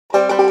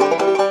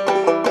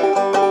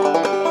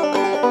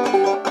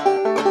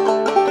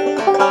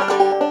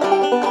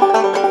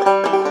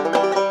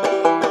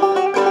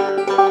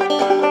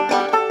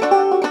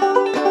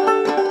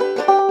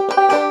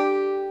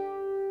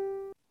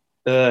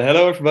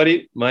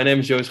everybody. My name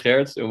is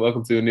Sjoerd and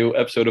welcome to a new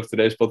episode of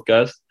today's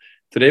podcast.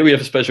 Today we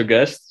have a special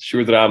guest,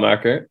 Sjoerd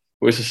Ramaker,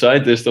 who is a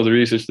scientist of the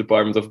research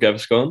department of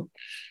Gaviscon.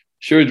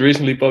 Sjoerd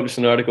recently published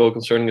an article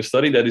concerning a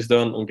study that he's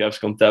done on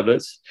Gaviscon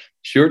tablets.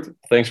 Sjoerd,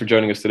 thanks for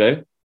joining us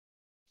today.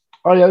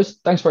 Oh, yes,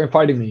 thanks for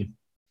inviting me.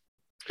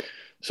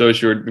 So,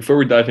 Sjoerd, before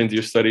we dive into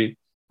your study,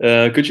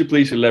 could you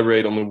please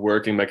elaborate on the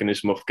working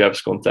mechanism of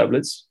Gaviscon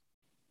tablets?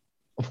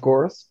 Of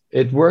course,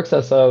 it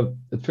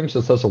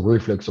functions as a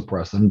reflux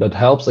suppressant that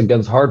helps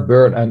against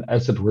heartburn and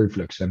acid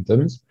reflux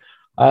symptoms.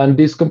 And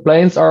these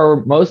complaints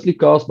are mostly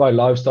caused by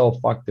lifestyle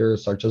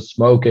factors such as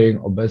smoking,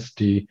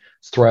 obesity,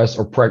 stress,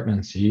 or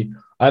pregnancy.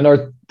 And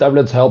our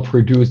tablets help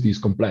reduce these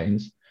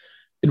complaints.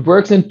 It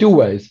works in two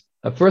ways.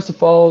 First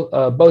of all,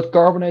 both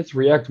carbonates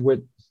react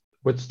with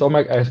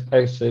stomach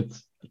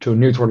acids to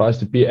neutralize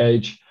the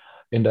pH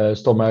in the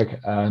stomach.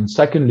 And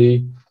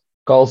secondly,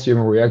 calcium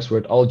reacts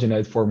with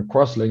alginate form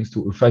crosslinks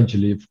to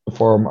eventually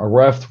form a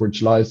raft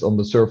which lies on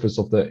the surface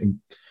of the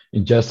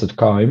ingested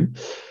chyme.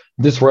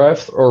 This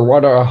raft, or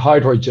rather a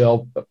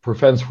hydrogel,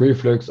 prevents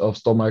reflux of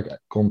stomach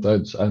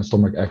contents and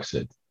stomach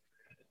acid.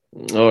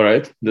 All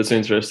right, that's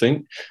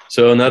interesting.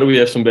 So now that we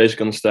have some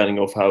basic understanding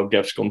of how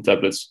Gaviscon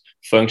tablets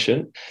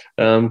function,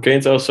 can you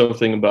tell us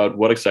something about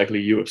what exactly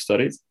you have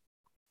studied?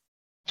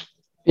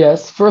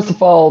 Yes, first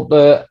of all,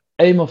 the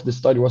aim of the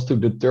study was to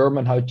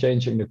determine how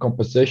changing the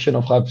composition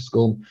of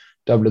Gaviscon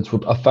tablets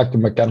would affect the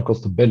mechanical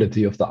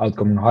stability of the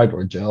outcoming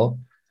hydrogel.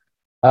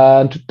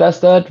 And to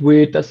test that,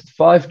 we tested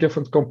 5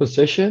 different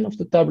compositions of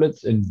the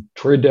tablets in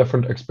 3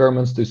 different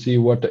experiments to see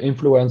what the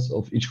influence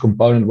of each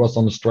component was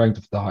on the strength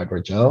of the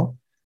hydrogel.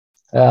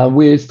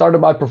 We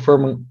started by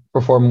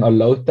performing a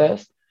load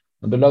test.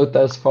 And the load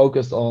test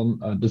focused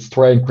on the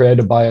strain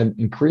created by an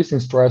increasing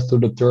stress to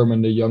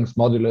determine the Young's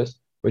modulus,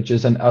 which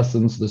is in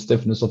essence the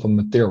stiffness of a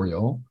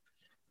material.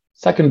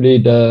 Secondly,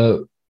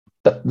 the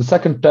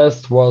second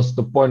test was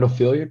the point of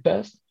failure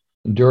test.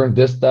 During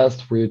this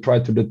test, we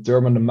tried to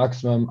determine the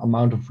maximum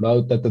amount of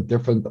load that the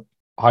different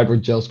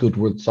hydrogels could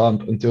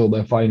withstand until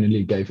they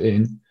finally gave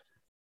in.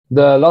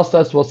 The last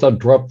test was a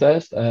drop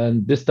test,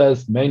 and this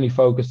test mainly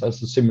focused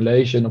as a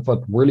simulation of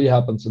what really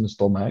happens in the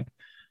stomach.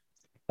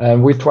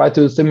 And we tried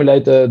to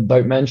simulate the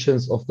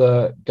dimensions of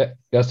the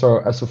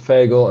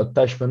gastroesophageal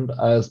attachment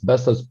as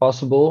best as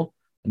possible.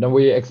 And then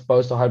we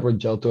exposed the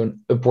hydrogel to an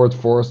upward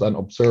force and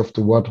observed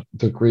to what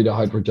degree the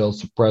hydrogel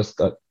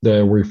suppressed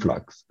the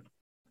reflux.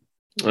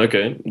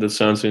 Okay, that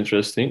sounds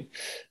interesting.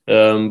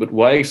 But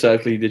why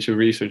exactly did you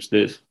research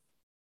this?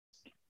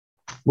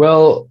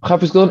 Well,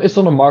 Gaviscon is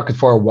on the market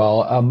for a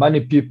while.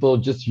 Many people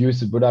just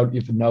use it without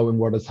even knowing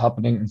what is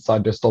happening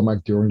inside their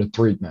stomach during the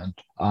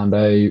treatment. And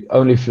they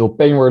only feel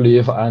pain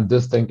relief and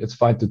just think it's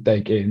fine to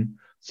take in.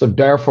 So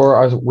therefore,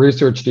 our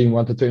research team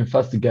wanted to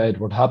investigate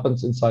what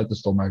happens inside the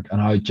stomach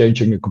and how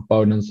changing the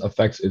components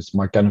affects its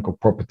mechanical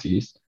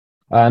properties.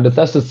 And the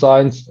tested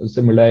signs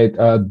simulate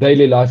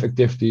daily life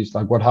activities,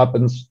 like what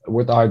happens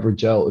with the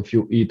hydrogel if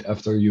you eat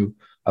after you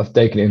have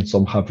taken in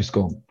some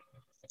Gaviscon.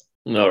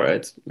 All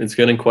right, it's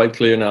getting quite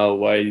clear now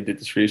why you did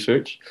this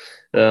research.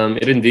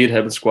 It indeed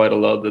happens quite a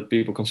lot that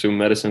people consume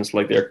medicines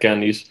like they're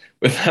candies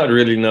without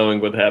really knowing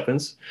what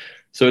happens.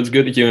 So it's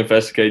good that you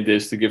investigate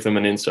this to give them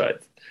an insight.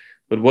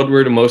 But what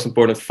were the most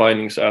important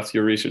findings after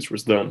your research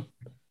was done?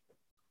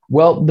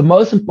 Well, the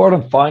most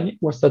important finding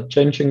was that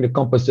changing the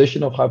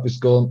composition of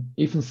Gaviscon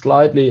even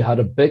slightly had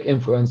a big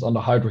influence on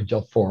the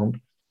hydrogel formed.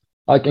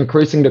 Like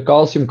increasing the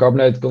calcium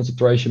carbonate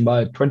concentration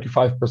by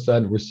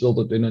 25%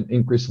 resulted in an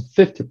increase of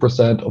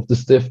 50% of the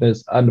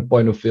stiffness and the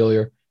point of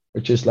failure,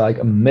 which is like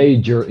a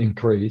major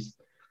increase.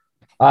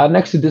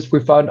 Next to this, we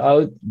found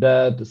out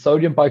that the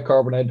sodium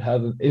bicarbonate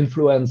had an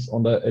influence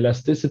on the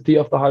elasticity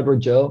of the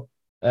hydrogel,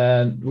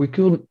 and we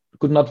could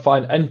not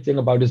find anything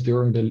about this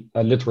during the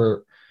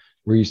literary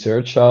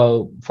research.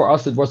 So for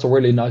us, it was a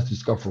really nice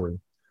discovery.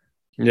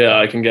 Yeah,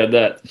 I can get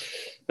that.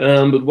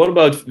 But what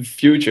about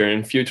future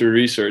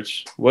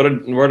research? What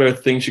are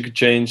things you could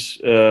change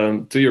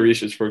to your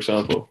research, for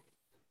example?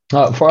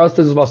 For us,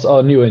 this was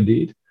new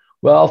indeed.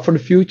 Well, for the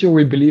future,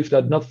 we believe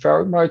that not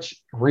very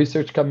much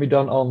research can be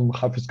done on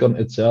Gaviscon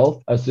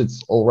itself, as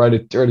it's already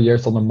 30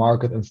 years on the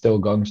market and still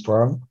going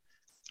strong.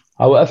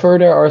 However,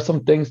 there are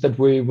some things that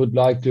we would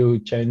like to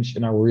change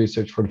in our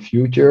research for the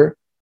future.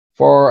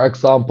 For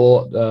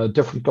example,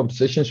 different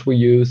compositions we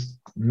use,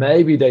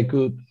 maybe they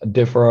could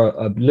differ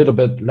a little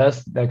bit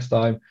less next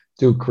time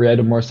to create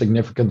a more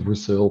significant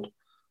result.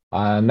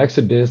 Next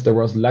to this, there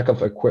was lack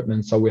of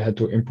equipment, so we had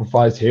to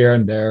improvise here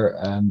and there.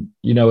 And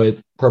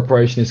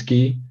preparation is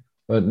key.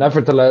 But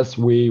nevertheless,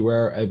 we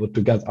were able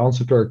to get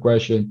answer to our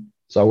question,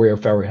 so we are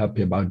very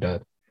happy about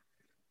that.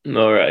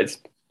 All right.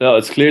 Well,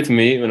 it's clear to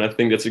me, and I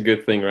think that's a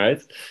good thing, right?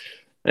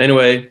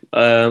 Anyway,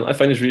 I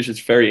find this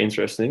research very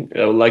interesting.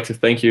 I would like to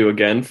thank you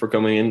again for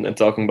coming in and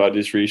talking about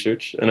this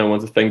research. And I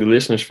want to thank the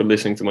listeners for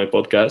listening to my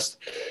podcast.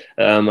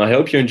 I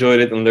hope you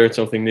enjoyed it and learned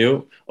something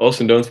new.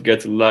 Also, don't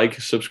forget to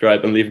like,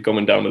 subscribe, and leave a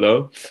comment down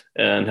below.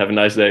 And have a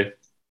nice day.